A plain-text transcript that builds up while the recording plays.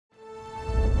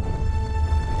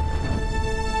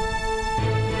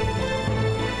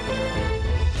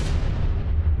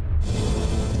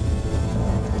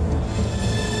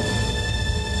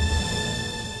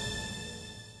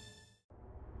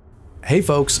Hey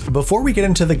folks, before we get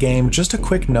into the game, just a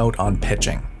quick note on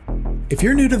pitching. If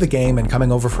you're new to the game and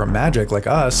coming over from Magic like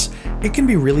us, it can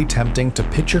be really tempting to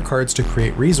pitch your cards to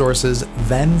create resources,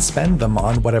 then spend them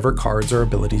on whatever cards or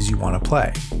abilities you want to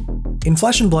play. In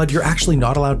Flesh and Blood, you're actually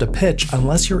not allowed to pitch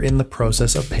unless you're in the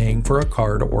process of paying for a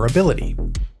card or ability.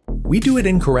 We do it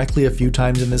incorrectly a few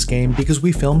times in this game because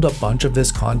we filmed a bunch of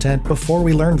this content before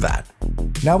we learned that.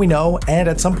 Now we know, and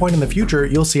at some point in the future,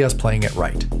 you'll see us playing it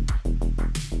right.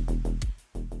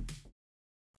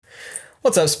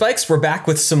 What's up, Spikes? We're back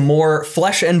with some more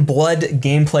Flesh and Blood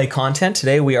gameplay content.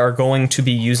 Today we are going to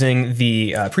be using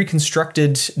the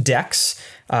pre-constructed decks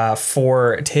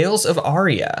for Tales of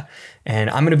Aria.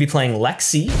 And I'm going to be playing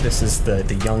Lexi. This is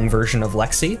the young version of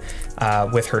Lexi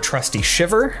with her trusty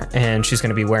Shiver. And she's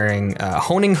going to be wearing a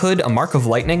Honing Hood, a Mark of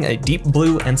Lightning, a Deep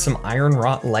Blue, and some Iron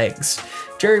Wrought legs.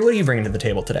 Jerry, what are you bringing to the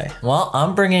table today? Well,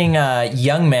 I'm bringing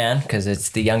Young Man, because it's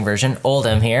the young version,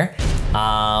 Oldhim here.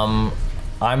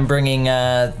 I'm bringing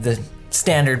the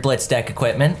standard Blitz deck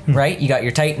equipment, right? You got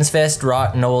your Titan's Fist,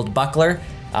 Rotten Old Buckler,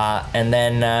 and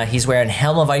then he's wearing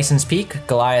Helm of Ison's Peak,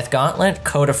 Goliath Gauntlet,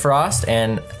 Coat of Frost,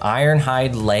 and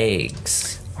Ironhide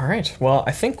legs. All right, well,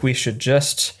 I think we should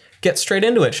just get straight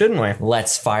into it, shouldn't we?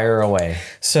 Let's fire away.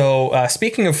 So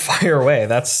speaking of fire away,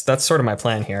 that's sort of my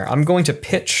plan here. I'm going to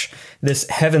pitch this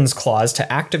Heaven's Claws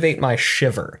to activate my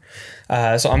Shiver.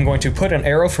 So I'm going to put an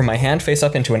arrow from my hand face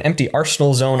up into an empty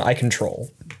arsenal zone I control.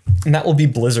 And that will be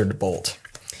Blizzard Bolt.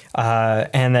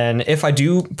 And then if I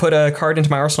do put a card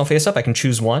into my arsenal face up, I can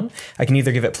choose one. I can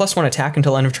either give it +1 attack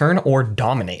until end of turn or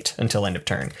dominate until end of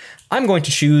turn. I'm going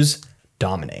to choose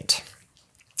dominate.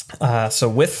 So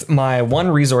with my one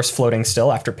resource floating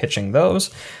still after pitching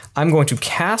those, I'm going to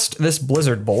cast this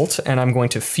Blizzard Bolt and I'm going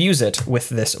to fuse it with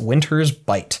this Winter's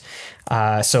Bite.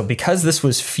 So because this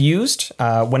was fused,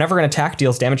 whenever an attack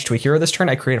deals damage to a hero this turn,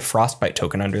 I create a Frostbite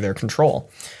token under their control.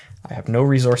 I have no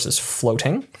resources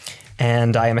floating,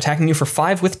 and I am attacking you for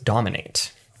 5 with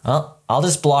Dominate. Well, I'll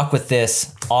just block with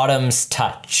this Autumn's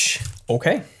Touch.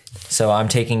 Okay. So I'm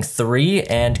taking 3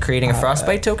 and creating a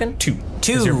Frostbite token? 2.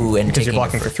 2 and because you're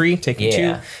blocking for 3, taking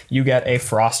 2. You get a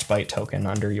Frostbite token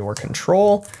under your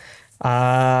control.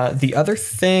 The other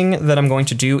thing that I'm going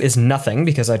to do is nothing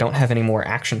because I don't have any more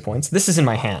action points. This is in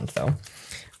my hand though.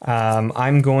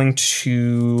 I'm going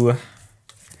to,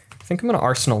 I think I'm going to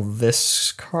arsenal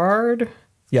this card.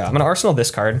 Yeah, I'm going to arsenal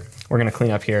this card. We're going to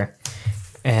clean up here.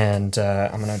 And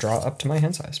I'm going to draw up to my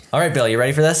hand size. All right, Bill, you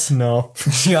ready for this? No.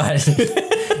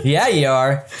 Yeah, you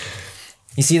are.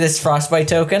 You see this Frostbite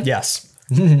token? Yes.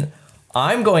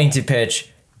 I'm going to pitch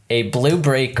a blue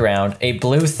Break Ground, a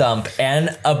blue Thump,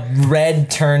 and a red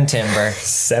Turn Timber.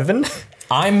 7?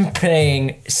 I'm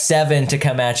paying 7 to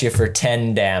come at you for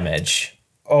 10 damage.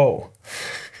 Oh.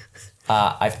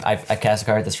 I cast a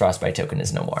card. This Frostbite token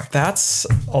is no more. That's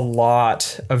a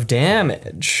lot of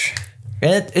damage.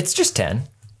 It's just 10.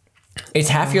 It's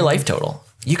half your life total.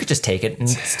 You could just take it and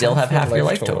still have half your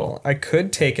life total. I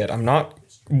could take it.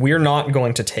 We're not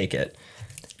going to take it.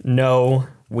 No,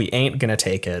 we ain't gonna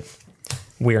take it.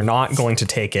 We are not going to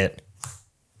take it.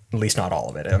 At least not all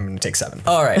of it. I'm gonna take 7.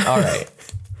 All right, all right.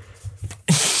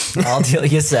 I'll deal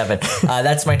you 7.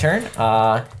 That's my turn.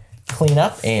 Clean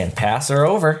up and pass her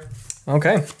over.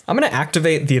 Okay, I'm going to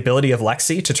activate the ability of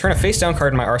Lexi to turn a face-down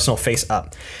card in my arsenal face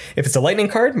up. If it's a lightning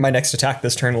card, my next attack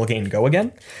this turn will gain Go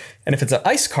again. And if it's an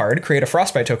ice card, create a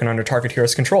Frostbite token under target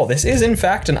hero's control. This is, in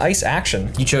fact, an ice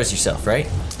action. You chose yourself, right?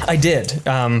 I did,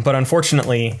 but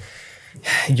unfortunately,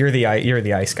 you're the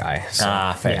ice guy. So,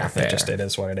 fair, yeah, fair. It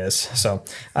is what it is. So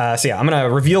yeah, I'm going to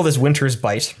reveal this Winter's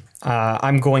Bite.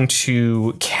 I'm going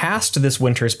to cast this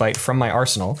Winter's Bite from my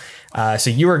arsenal. So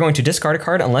you are going to discard a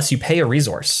card unless you pay a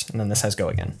resource, and then this has Go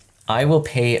again. I will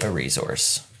pay a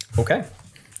resource. Okay.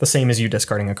 The same as you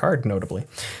discarding a card, notably.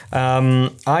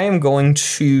 I am going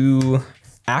to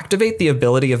activate the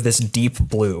ability of this Deep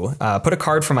Blue. Put a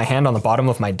card from my hand on the bottom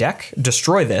of my deck,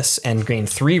 destroy this, and gain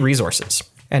 3 resources.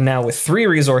 And now with 3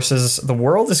 resources, the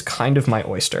world is kind of my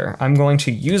oyster. I'm going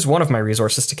to use one of my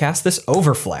resources to cast this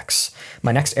Overflex.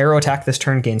 My next arrow attack this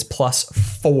turn gains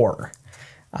 +4.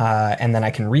 And then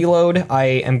I can reload. I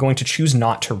am going to choose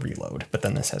not to reload, but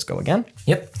then this has Go again.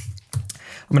 Yep.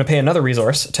 I'm going to pay another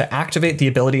resource to activate the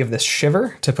ability of this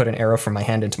Shiver to put an arrow from my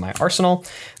hand into my arsenal.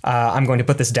 I'm going to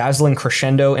put this Dazzling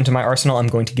Crescendo into my arsenal. I'm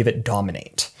going to give it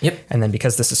Dominate. Yep. And then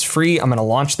because this is free, I'm going to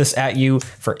launch this at you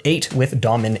for 8 with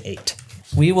Dominate.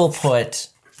 We will put,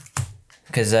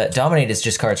 because Dominate is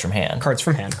just cards from hand. Cards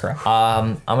from hand, correct.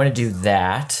 I'm going to do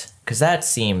that, because that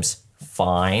seems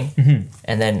fine.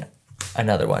 And then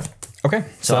another one. Okay.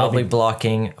 So I'll be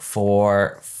blocking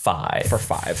for 5. For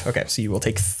 5. Okay, so you will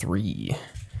take 3.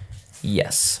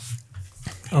 Yes.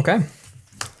 Okay.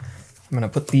 I'm going to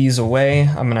put these away.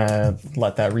 I'm going to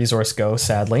let that resource go,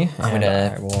 sadly. I'm going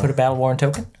to put a battle worn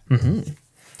token.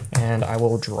 And I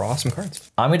will draw some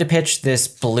cards. I'm going to pitch this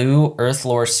blue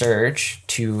Earthlore Surge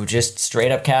to just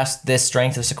straight up cast this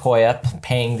Strength of Sequoia,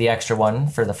 paying the extra 1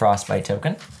 for the Frostbite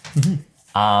token.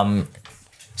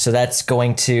 So that's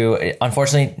going to,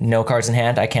 unfortunately, no cards in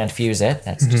hand. I can't fuse it.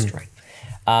 That's destroyed.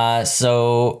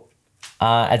 So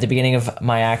at the beginning of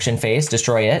my action phase,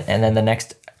 destroy it. And then the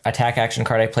next attack action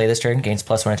card I play this turn gains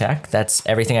 +1 attack. That's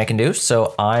everything I can do.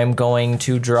 So I'm going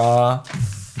to draw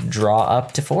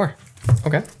up to 4.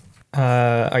 Okay.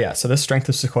 Oh yeah, so this Strength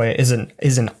of Sequoia is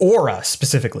an aura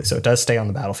specifically, so it does stay on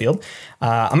the battlefield.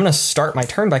 I'm going to start my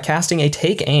turn by casting a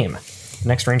Take Aim. The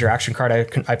next Ranger action card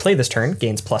I play this turn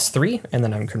gains +3, and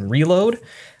then I can reload.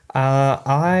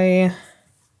 I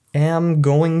am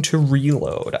going to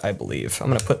reload, I believe. I'm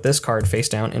going to put this card face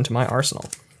down into my arsenal.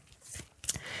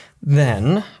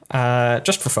 Then,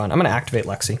 just for fun, I'm going to activate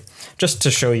Lexi, just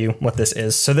to show you what this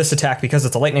is. So this attack, because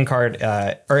it's a lightning card,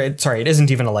 it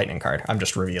isn't even a lightning card. I'm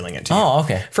just revealing it to you. Oh,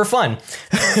 okay. For fun.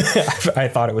 I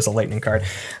thought it was a lightning card.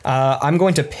 I'm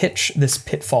going to pitch this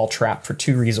Pitfall Trap for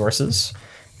 2 resources,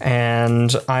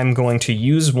 and I'm going to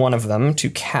use one of them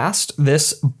to cast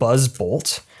this Buzz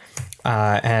Bolt.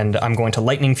 And I'm going to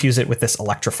lightning fuse it with this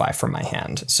Electrify from my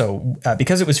hand. So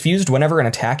because it was fused, whenever an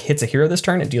attack hits a hero this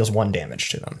turn, it deals 1 damage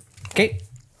to them. Okay.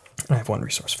 And I have 1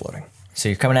 resource floating. So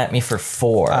you're coming at me for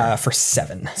 4. For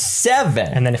 7. 7!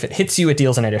 And then if it hits you, it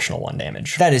deals an additional 1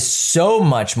 damage. That is so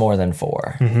much more than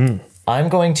 4. I'm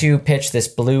going to pitch this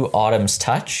blue Autumn's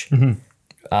Touch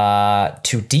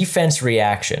to defense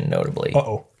reaction, notably.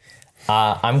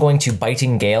 I'm going to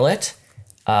Biting Gale it,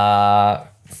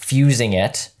 fusing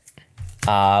it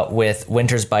with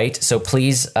Winter's Bite. So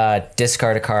please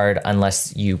discard a card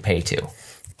unless you pay 2.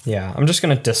 Yeah, I'm just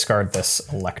going to discard this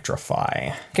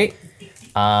Electrify. Okay.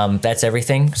 That's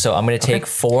everything. So I'm going to take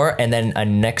 4 and then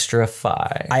an extra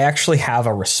 5. I actually have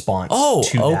a response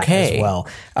to that as well.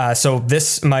 So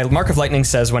my Mark of Lightning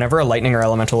says, whenever a lightning or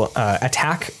elemental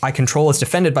attack I control is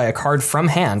defended by a card from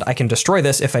hand, I can destroy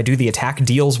this if I do the attack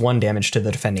deals 1 damage to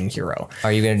the defending hero.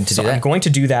 Are you going to do that? I'm going to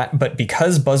do that, but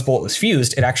because Buzzbolt was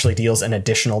fused, it actually deals an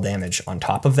additional damage on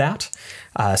top of that.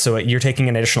 So you're taking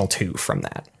an additional 2 from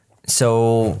that.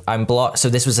 So so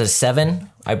this was a 7.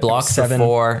 I block 7,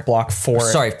 for 4. Block 4.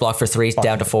 Sorry, block for 3,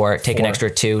 down to 4. Take an extra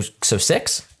 2, so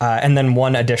 6. And then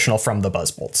 1 additional from the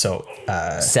Buzzbolt, so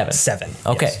 7. 7.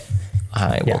 Okay. Yes.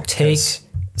 I will take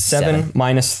 7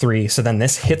 minus 3. So then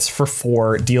this hits for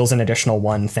 4, deals an additional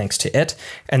 1 thanks to it.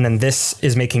 And then this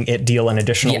is making it deal an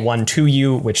additional 1 to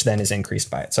you, which then is increased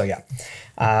by it. So yeah.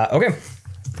 Okay.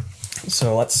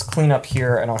 So let's clean up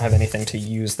here. I don't have anything to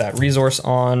use that resource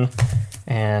on,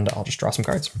 and I'll just draw some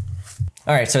cards.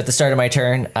 All right, so at the start of my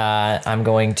turn, I'm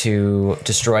going to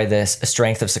destroy this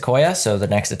Strength of Sequoia. So the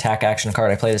next attack action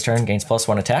card I play this turn gains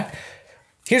 +1 attack.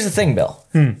 Here's the thing, Bill.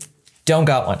 Don't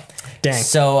got one. Dang.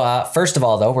 So first of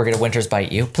all, though, we're going to Winter's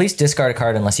Bite you. Please discard a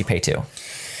card unless you pay 2.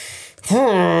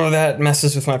 That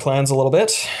messes with my plans a little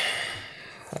bit.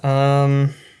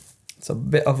 It's a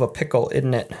bit of a pickle,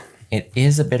 isn't it? It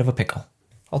is a bit of a pickle.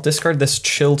 I'll discard this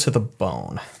Chill to the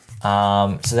Bone.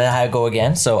 So then I go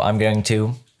again. So I'm going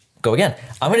to go again.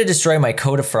 I'm going to destroy my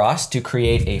Code of Frost to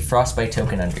create a Frostbite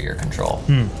token under your control.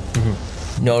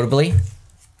 Notably,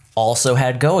 also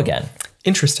had go again.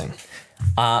 Interesting.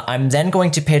 I'm then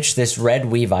going to pitch this red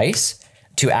Weave Ice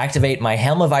to activate my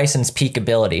Helm of Ison's peak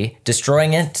ability,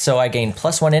 destroying it so I gain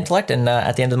 +1 intellect, and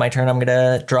at the end of my turn, I'm going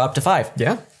to draw up to 5.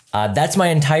 Yeah. That's my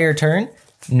entire turn.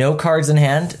 No cards in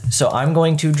hand, so I'm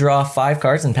going to draw 5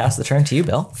 cards and pass the turn to you,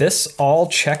 Bill. This all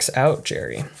checks out,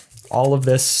 Jerry. All of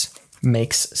this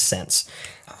makes sense.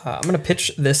 I'm going to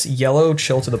pitch this yellow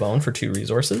Chill to the Bone for 2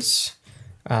 resources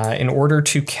in order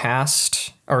to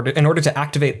cast, or in order to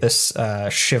activate this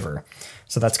Shiver.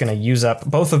 So that's going to use up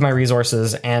both of my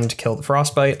resources and kill the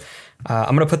Frostbite.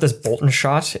 I'm going to put this Bolt and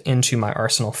Shot into my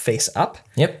arsenal face up.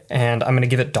 Yep. And I'm going to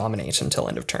give it Dominate until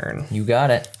end of turn. You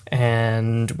got it.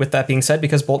 And with that being said,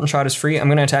 because Bolt and Shot is free, I'm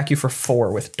going to attack you for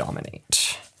 4 with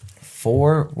Dominate.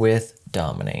 4 with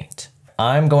Dominate.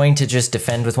 I'm going to just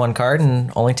defend with 1 card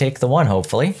and only take the 1,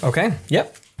 hopefully. Okay,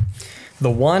 yep. The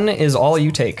 1 is all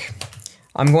you take.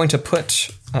 I'm going to put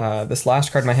this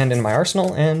last card in my hand in my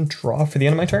arsenal and draw for the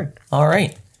end of my turn. All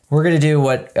right. We're going to do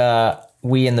what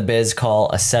we in the biz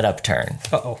call a setup turn.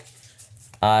 So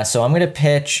I'm going to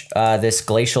pitch this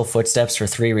Glacial Footsteps for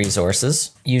 3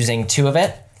 resources. Using 2 of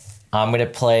it, I'm going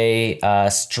to play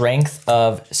Strength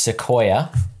of Sequoia.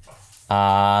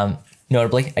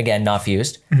 Notably, again, not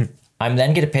fused. I'm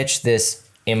then going to pitch this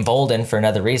Embolden for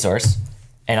another resource,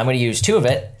 and I'm going to use 2 of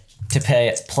it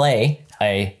to play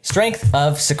a Strength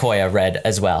of Sequoia red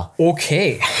as well.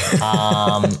 Okay.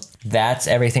 That's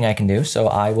everything I can do, so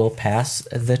I will pass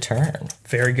the turn.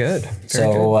 Very good.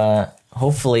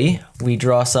 Hopefully we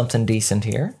draw something decent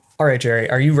here. All right, Jerry,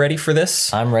 are you ready for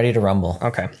this? I'm ready to rumble.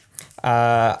 Okay.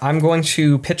 I'm going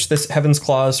to pitch this Heaven's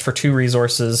Claws for 2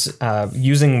 resources,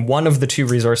 using one of the 2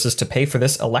 resources to pay for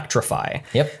this Electrify.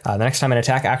 Yep. The next time an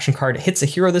attack action card hits a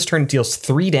hero this turn, it deals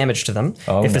 3 damage to them.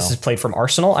 If this is played from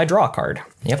Arsenal, I draw a card.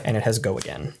 Yep. And it has Go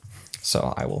Again.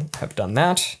 So I will have done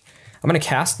that. I'm going to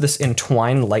cast this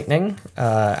Entwine Lightning,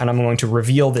 and I'm going to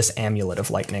reveal this Amulet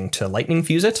of Lightning to Lightning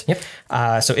Fuse it.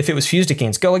 Yep. So if it was fused, it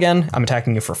gains Go Again. I'm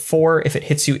attacking you for 4. If it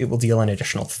hits you, it will deal an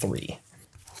additional 3.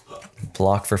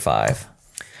 Block for 5.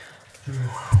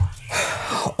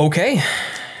 Okay.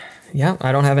 Yeah,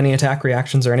 I don't have any attack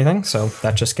reactions or anything, so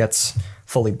that just gets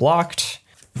fully blocked.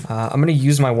 I'm going to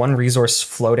use my 1 resource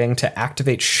floating to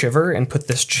activate Shiver and put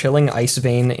this Chilling Ice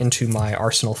Vein into my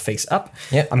arsenal face up.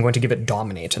 Yep. I'm going to give it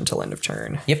Dominate until end of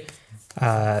turn. Yep.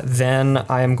 Then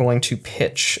I am going to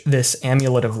pitch this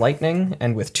Amulet of Lightning,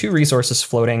 and with 2 resources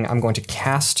floating, I'm going to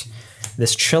cast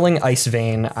this Chilling Ice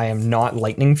Vein. I am not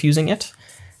lightning fusing it.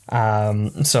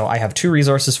 So I have 2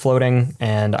 resources floating,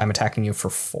 and I'm attacking you for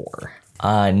 4.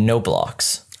 No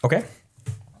blocks. Okay.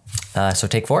 So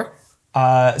take 4.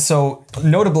 So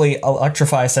notably,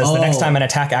 Electrify says the next time an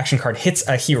attack action card hits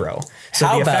a hero. So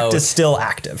the effect is still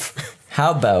active.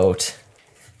 How about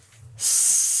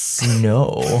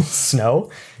Snow?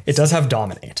 Snow? It does have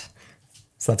Dominate.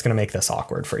 So that's going to make this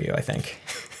awkward for you, I think.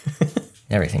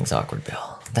 Everything's awkward,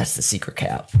 Bill. That's the secret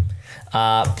cap.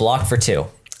 Block for 2.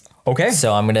 Okay.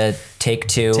 So I'm going to take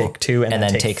 2. Take 2 and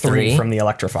then take 3 from the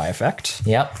Electrify effect.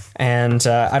 Yep. And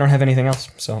I don't have anything else,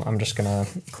 so I'm just going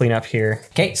to clean up here.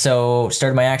 Okay, so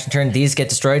start of my action turn. These get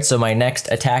destroyed, so my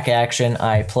next attack action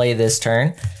I play this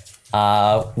turn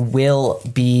will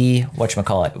be,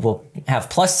 whatchamacallit, will have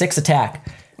 +6 attack.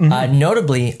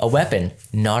 Notably, a weapon,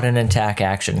 not an attack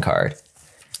action card.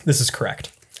 This is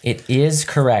correct. It is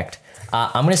correct.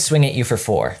 I'm going to swing at you for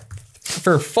 4.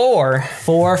 For 4?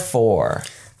 For 4.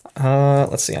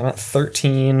 Let's see, I'm at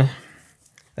 13.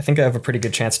 I think I have a pretty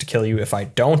good chance to kill you if I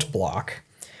don't block.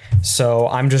 So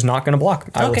I'm just not going to block.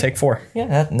 I will take 4.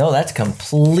 Yeah, that's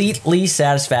completely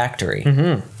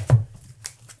satisfactory.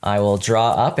 I will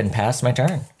draw up and pass my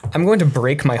turn. I'm going to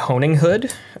break my Honing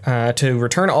Hood to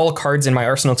return all cards in my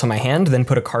arsenal to my hand, then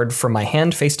put a card from my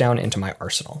hand face down into my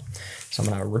arsenal. So I'm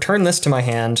going to return this to my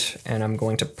hand, and I'm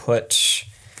going to put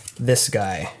this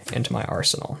guy into my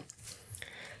arsenal.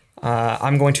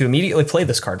 I'm going to immediately play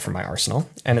this card from my arsenal,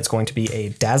 and it's going to be a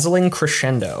Dazzling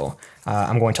Crescendo.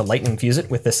 I'm going to Lightning Fuse it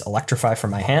with this Electrify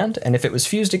from my hand, and if it was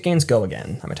fused, it gains Go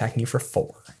Again. I'm attacking you for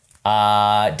 4.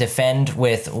 Defend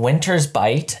with Winter's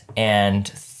Bite and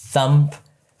Thump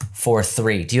for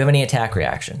 3. Do you have any attack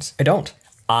reactions? I don't.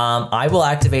 I will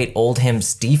activate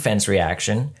Oldhim's defense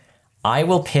reaction. I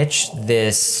will pitch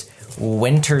this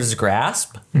Winter's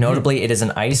Grasp. Notably, it is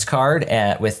an ice card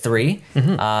with 3.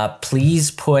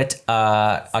 Please put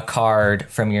a card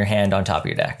from your hand on top of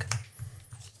your deck.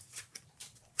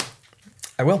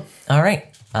 I will. All right.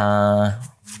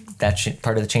 That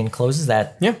part of the chain closes.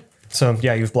 That. Yeah. So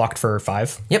yeah, you've blocked for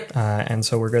 5. Yep. And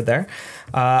so we're good there.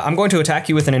 I'm going to attack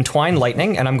you with an Entwine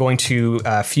Lightning, and I'm going to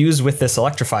fuse with this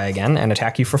Electrify again and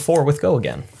attack you for 4 with Go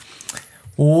Again.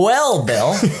 Well,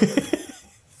 Bill.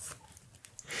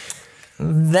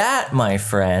 That, my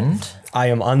friend, I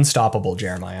am unstoppable,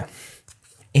 Jeremiah.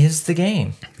 Is the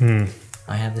game.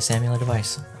 I have this Amulet of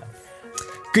Ice.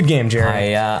 Good game,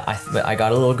 Jerry. I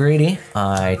got a little greedy.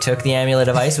 I took the Amulet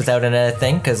of Ice without a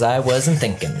thing because I wasn't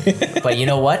thinking. But you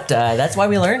know what? That's why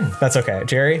we learn. That's okay.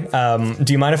 Jerry,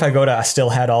 do you mind if I go to I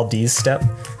still had all D's step?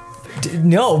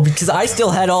 No, because I still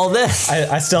had all this.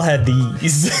 I still had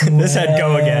these. This had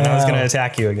Go Again. I was going to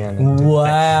attack you again.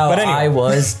 Wow. But anyway. I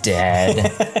was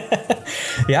dead.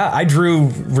 Yeah, I drew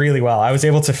really well. I was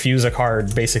able to fuse a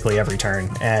card basically every turn,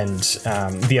 and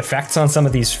the effects on some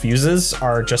of these fuses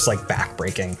are just like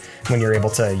backbreaking when you're able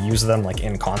to use them like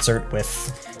in concert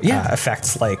with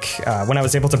effects like when I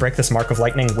was able to break this Mark of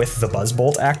Lightning with the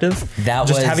Buzzbolt active.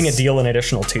 Having it deal an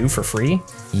additional 2 for free.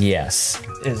 Yes,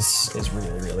 is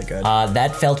really, really good.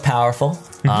 That felt powerful.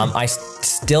 I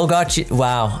still got you.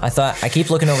 Wow, I keep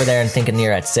looking over there and thinking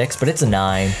you're at 6, but it's a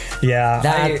 9.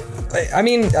 Yeah, I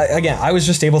mean, again, I was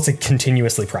just able to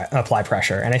continuously apply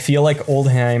pressure, and I feel like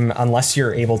Oldhim, unless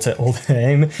you're able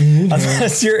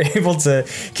to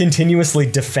continuously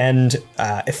defend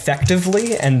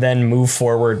effectively and then move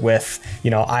forward with,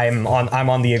 I'm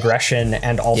on the aggression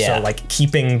and also like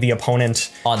keeping the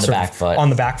opponent on the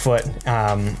back foot.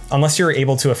 Unless you're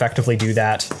able to effectively do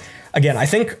that, Again, I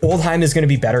think Oldhim is going to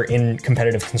be better in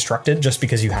competitive constructed just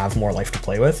because you have more life to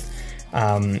play with.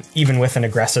 Even with an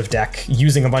aggressive deck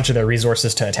using a bunch of their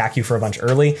resources to attack you for a bunch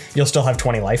early, you'll still have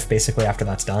 20 life basically after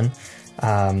that's done.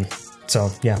 So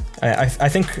yeah, I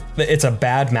think it's a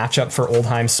bad matchup for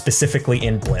Oldhim specifically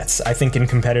in Blitz. I think in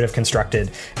competitive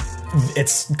constructed,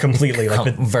 it's completely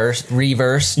like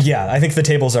reversed. Yeah, I think the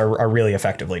tables are really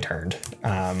effectively turned.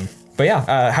 But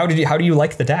yeah, how do you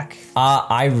like the deck?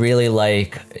 I really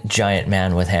like Giant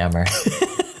Man with Hammer.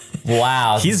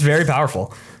 Wow, he's very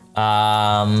powerful.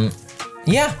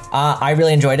 Yeah, I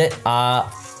really enjoyed it.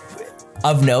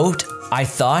 Of note, I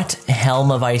thought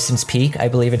Helm of Ison's Peak, I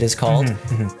believe it is called.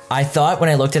 I thought when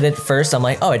I looked at it first, I'm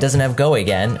like, oh, it doesn't have go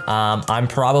again. I'm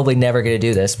probably never going to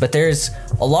do this. But there's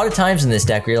a lot of times in this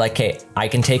deck where you're like, okay, I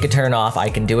can take a turn off, I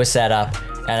can do a setup,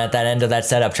 and at that end of that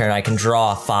setup turn, I can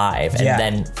draw 5. And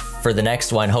then for the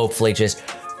next one, hopefully just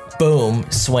boom,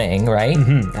 swing, right?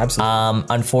 Absolutely.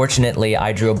 Unfortunately,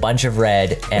 I drew a bunch of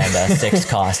red and a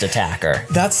 6-cost attacker.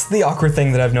 That's the awkward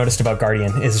thing that I've noticed about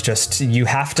Guardian is just you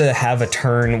have to have a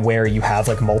turn where you have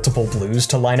like multiple blues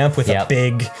to line up with a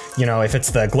big, you know, if it's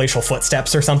the Glacial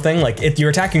Footsteps or something, like you're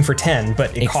attacking for 10,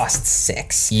 but it costs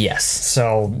 6. Yes.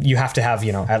 So you have to have,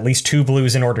 you know, at least 2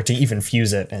 blues in order to even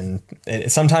fuse it. And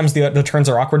sometimes the turns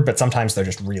are awkward, but sometimes they're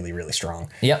just really, really strong.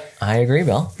 Yep, I agree,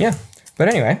 Bill. Yeah. But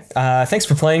anyway, thanks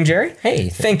for playing, Jerry. Hey.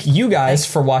 Thank you guys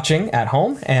for watching at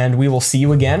home, and we will see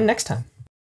you again next time.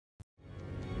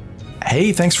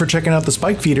 Hey, thanks for checking out the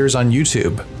Spike Feeders on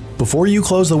YouTube. Before you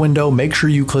close the window, make sure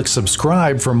you click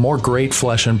subscribe for more great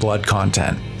Flesh and Blood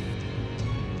content.